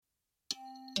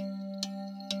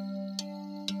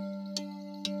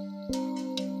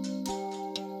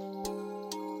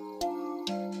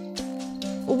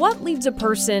What leads a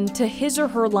person to his or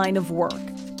her line of work?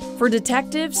 For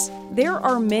detectives, there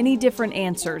are many different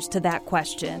answers to that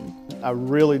question. I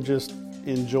really just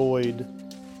enjoyed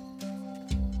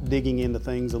digging into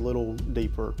things a little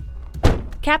deeper.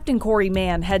 Captain Corey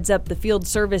Mann heads up the field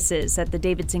services at the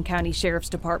Davidson County Sheriff's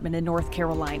Department in North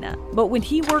Carolina. But when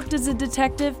he worked as a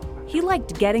detective, he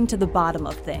liked getting to the bottom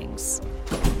of things.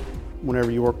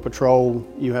 Whenever you work patrol,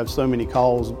 you have so many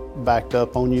calls backed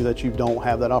up on you that you don't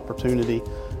have that opportunity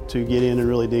to get in and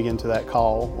really dig into that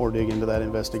call or dig into that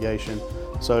investigation.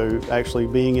 So actually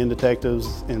being in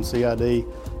detectives and CID,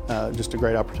 just a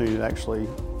great opportunity to actually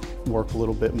work a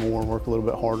little bit more, work a little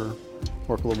bit harder,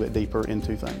 work a little bit deeper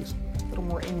into things. A little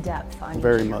more in-depth on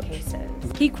Very your much.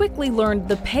 cases. He quickly learned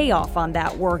the payoff on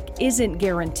that work isn't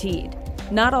guaranteed.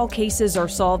 Not all cases are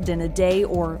solved in a day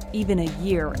or even a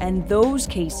year, and those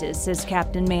cases, says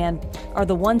Captain Mann, are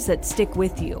the ones that stick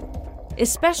with you,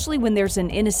 especially when there's an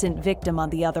innocent victim on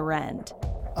the other end.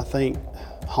 I think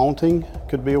haunting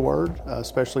could be a word,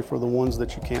 especially for the ones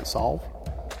that you can't solve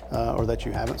or that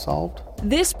you haven't solved.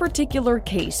 This particular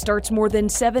case starts more than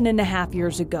 7.5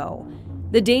 years ago.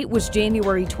 The date was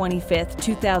January 25th,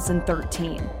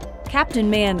 2013. Captain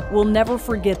Mann will never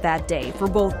forget that day for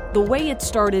both the way it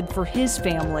started for his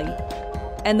family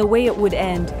and the way it would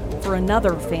end for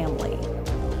another family.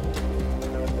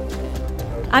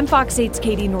 I'm Fox 8's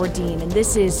Katie Nordine, and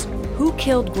this is Who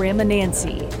Killed Grandma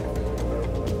Nancy?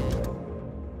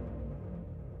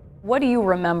 What do you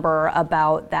remember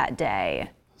about that day?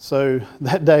 So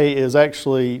that day is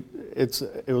actually,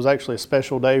 it was actually a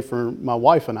special day for my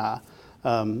wife and I.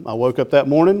 I woke up that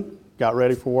morning, got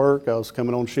ready for work. I was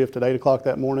coming on shift at 8 o'clock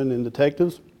that morning in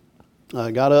detectives.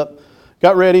 Got up,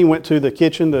 got ready, went to the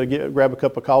kitchen to grab a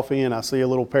cup of coffee, and I see a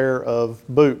little pair of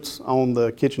boots on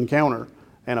the kitchen counter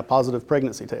and a positive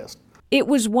pregnancy test. It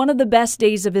was one of the best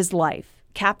days of his life.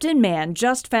 Captain Mann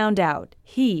just found out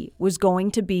he was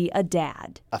going to be a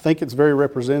dad. I think it's very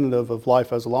representative of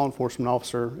life as a law enforcement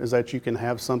officer, is that you can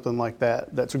have something like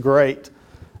that that's great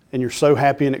and you're so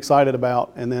happy and excited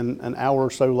about, and then an hour or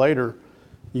so later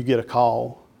you get a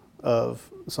call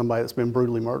of somebody that's been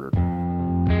brutally murdered.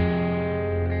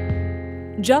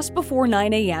 Just before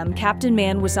 9 a.m., Captain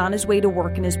Mann was on his way to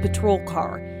work in his patrol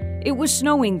car. It was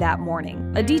snowing that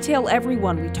morning, a detail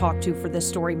everyone we talked to for this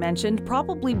story mentioned,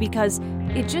 probably because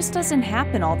it just doesn't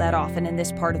happen all that often in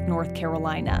this part of North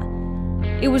Carolina.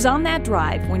 It was on that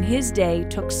drive when his day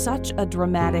took such a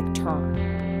dramatic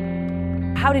turn.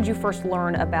 How did you first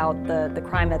learn about the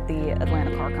crime at the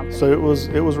Atlanta car company? So it was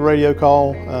a radio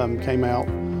call, came out.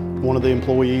 One of the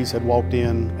employees had walked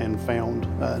in and found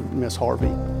Miss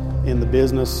Harvey in the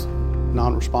business,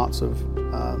 non-responsive.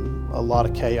 A lot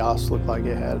of chaos, looked like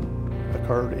it had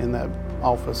occurred in that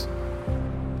office.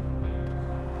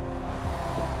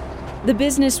 The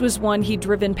business was one he'd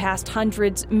driven past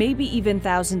hundreds, maybe even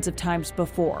thousands of times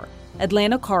before.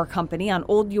 Atlanta Car Company on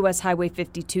Old U.S. Highway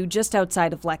 52 just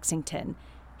outside of Lexington.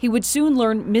 He would soon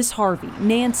learn Miss Harvey,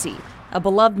 Nancy, a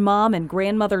beloved mom and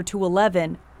grandmother to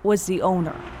 11, was the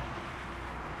owner.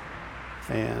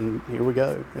 And here we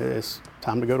go. It's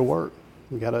time to go to work.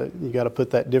 You gotta put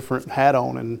that different hat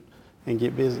on and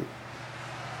get busy.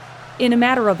 In a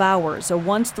matter of hours, a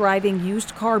once thriving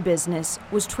used car business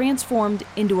was transformed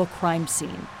into a crime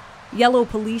scene. Yellow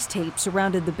police tape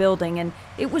surrounded the building, and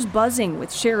it was buzzing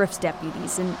with sheriff's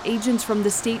deputies and agents from the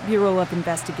State Bureau of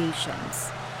Investigations.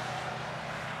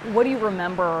 What do you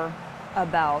remember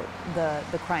about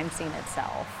the crime scene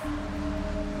itself?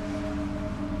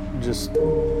 Just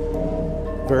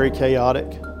very chaotic,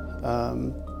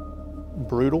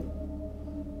 brutal.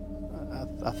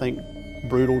 I think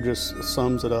brutal just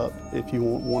sums it up if you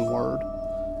want one word.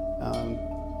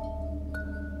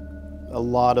 A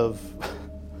lot of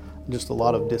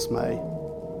dismay.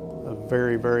 A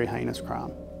very, very heinous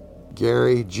crime.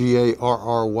 Gary, Garry,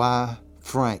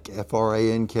 Frank,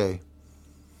 Frank.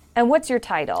 And what's your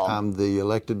title? I'm the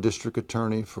elected district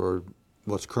attorney for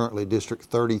what's currently District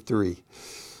 33.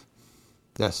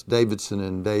 That's Davidson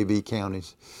and Davie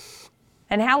counties.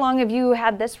 And how long have you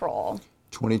had this role?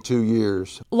 22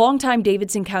 years. Longtime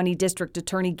Davidson County District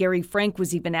Attorney Gary Frank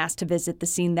was even asked to visit the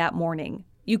scene that morning.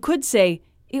 You could say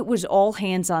it was all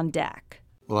hands on deck.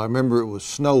 Well, I remember it was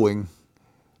snowing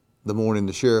the morning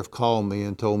the sheriff called me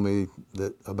and told me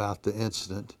about the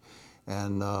incident.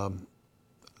 And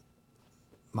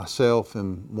myself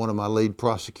and one of my lead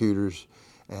prosecutors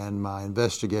and my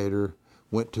investigator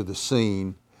went to the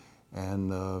scene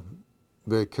and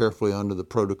very carefully under the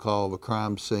protocol of a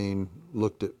crime scene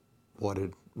looked at what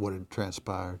had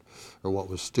transpired, or what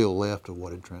was still left of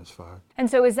what had transpired. And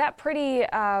so is that pretty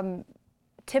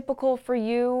typical for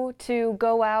you to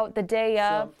go out the day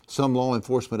of? Some law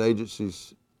enforcement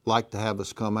agencies like to have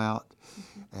us come out,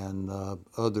 and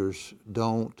others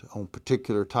don't. On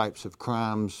particular types of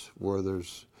crimes where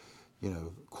there's,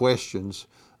 questions,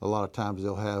 a lot of times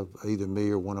they'll have either me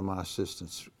or one of my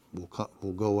assistants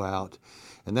will go out,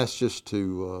 and that's just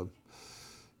to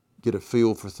get a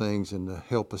feel for things and to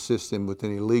help assist them with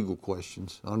any legal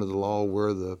questions. Under the law,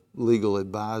 we're the legal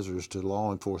advisors to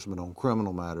law enforcement on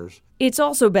criminal matters. It's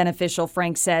also beneficial,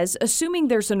 Frank says, assuming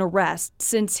there's an arrest,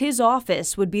 since his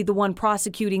office would be the one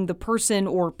prosecuting the person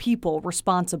or people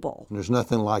responsible. There's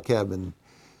nothing like having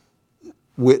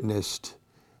witnessed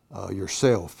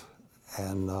yourself,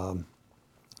 and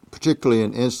particularly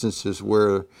in instances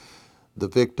where the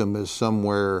victim is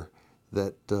somewhere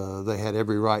that they had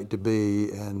every right to be,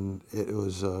 and it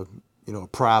was a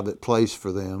private place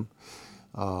for them,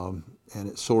 and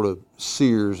it sort of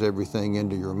sears everything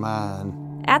into your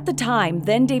mind. At the time,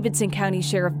 then Davidson County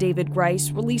Sheriff David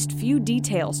Grice released few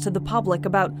details to the public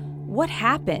about what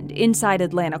happened inside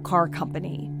Atlanta Car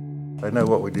Company. They know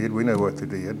what we did, we know what they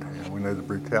did, and we know the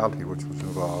brutality which was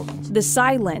involved. The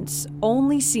silence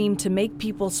only seemed to make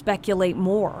people speculate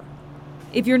more.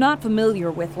 If you're not familiar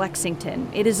with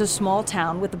Lexington, it is a small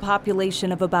town with a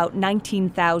population of about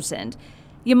 19,000.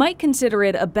 You might consider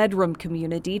it a bedroom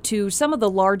community to some of the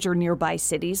larger nearby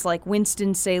cities like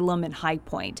Winston-Salem and High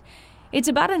Point. It's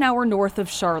about an hour north of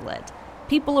Charlotte.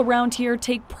 People around here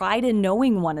take pride in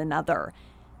knowing one another.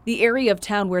 The area of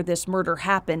town where this murder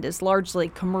happened is largely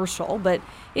commercial, but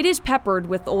it is peppered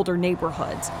with older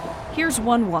neighborhoods. Here's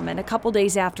one woman a couple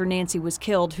days after Nancy was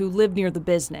killed who lived near the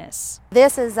business.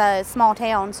 This is a small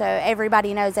town, so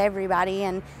everybody knows everybody,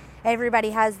 and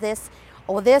everybody has this,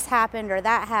 or this happened or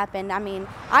that happened. I mean,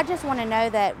 I just want to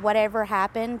know that whatever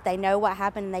happened, they know what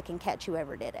happened and they can catch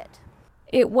whoever did it.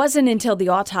 It wasn't until the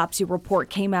autopsy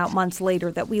report came out months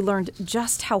later that we learned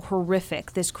just how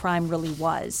horrific this crime really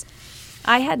was.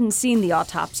 I hadn't seen the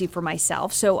autopsy for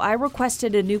myself, so I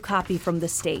requested a new copy from the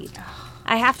state.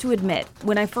 I have to admit,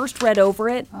 when I first read over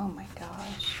it, oh my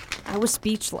gosh, I was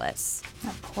speechless.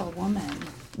 that poor woman.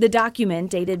 The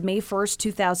document, dated May 1st,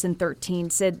 2013,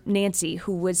 said Nancy,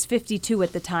 who was 52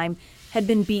 at the time, had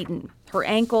been beaten, her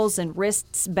ankles and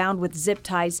wrists bound with zip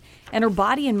ties, and her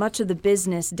body and much of the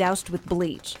business doused with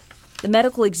bleach. The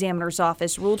medical examiner's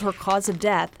office ruled her cause of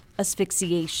death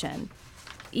asphyxiation.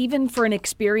 Even for an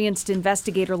experienced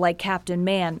investigator like Captain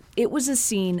Mann, it was a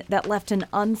scene that left an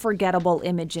unforgettable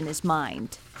image in his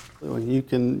mind. You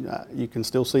can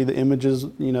still see the images.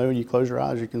 You close your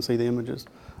eyes, you can see the images.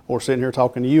 Or sitting here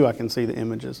talking to you, I can see the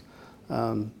images.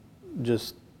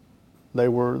 They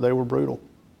were brutal.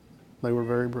 They were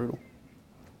very brutal.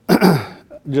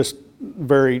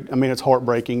 It's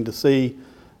heartbreaking to see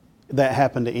that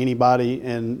happen to anybody,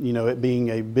 and it being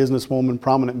a businesswoman,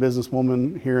 prominent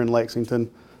businesswoman here in Lexington,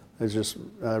 is just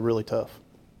really tough.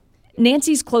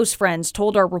 Nancy's close friends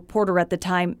told our reporter at the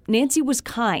time Nancy was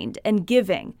kind and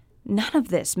giving. None of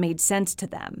this made sense to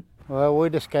them. Well, we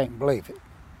just can't believe it.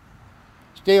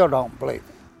 Still don't believe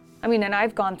it. I mean, and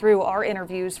I've gone through our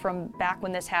interviews from back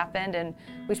when this happened, and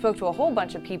we spoke to a whole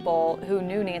bunch of people who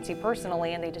knew Nancy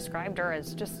personally, and they described her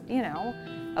as just,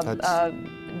 a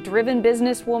driven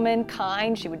businesswoman,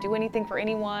 kind. She would do anything for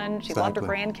anyone. She loved her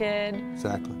grandkid.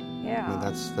 Exactly. Yeah. I mean,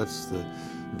 that's the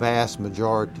vast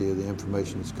majority of the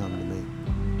information that's come to me.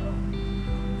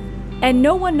 And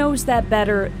no one knows that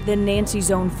better than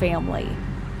Nancy's own family.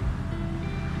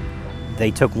 They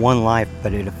took one life,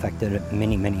 but it affected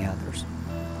many, many others.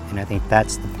 And I think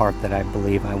that's the part that I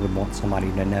believe I would want somebody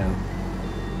to know.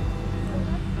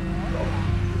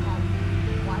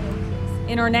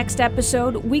 In our next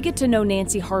episode, we get to know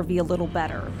Nancy Harvey a little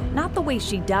better. Not the way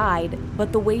she died,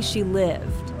 but the way she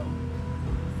lived.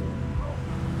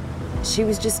 She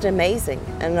was just amazing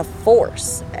and a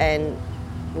force, and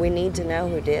we need to know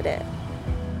who did it.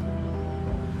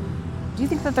 Do you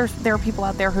think that there are people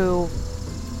out there who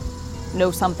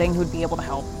know something who'd be able to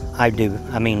help? I do.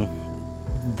 I mean,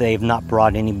 they've not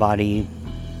brought anybody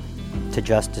to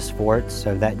justice for it,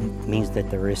 so that means that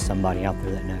there is somebody out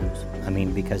there that knows. I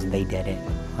mean, because they did it,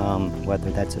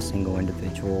 whether that's a single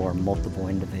individual or multiple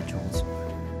individuals.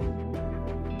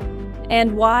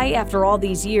 And why, after all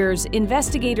these years,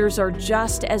 investigators are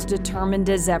just as determined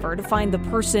as ever to find the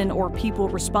person or people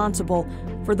responsible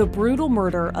for the brutal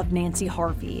murder of Nancy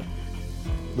Harvey.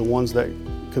 The ones that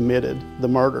committed the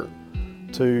murder,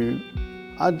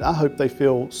 I hope they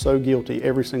feel so guilty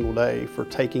every single day for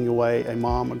taking away a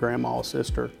mom, a grandma, a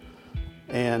sister.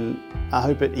 And I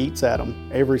hope it eats at them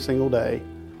every single day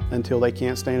until they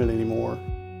can't stand it anymore.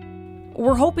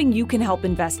 We're hoping you can help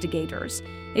investigators.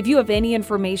 If you have any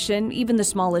information, even the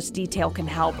smallest detail can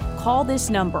help. Call this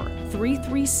number,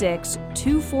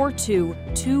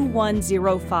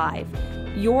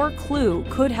 336-242-2105. Your clue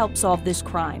could help solve this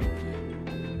crime.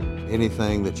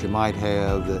 Anything that you might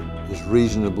have that is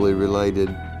reasonably related,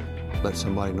 let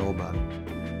somebody know about it.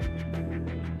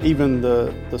 Even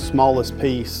the smallest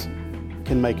piece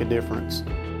can make a difference.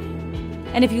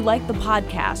 And if you like the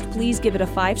podcast, please give it a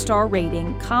 5-star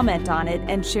rating, comment on it,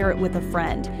 and share it with a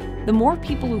friend. The more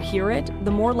people who hear it,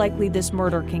 the more likely this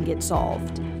murder can get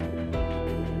solved.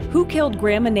 Who Killed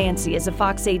Grandma Nancy is a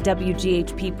Fox 8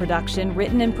 WGHP production,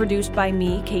 written and produced by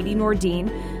me, Katie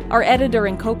Nordine. Our editor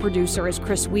and co-producer is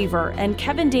Chris Weaver, and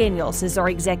Kevin Daniels is our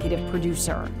executive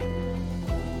producer.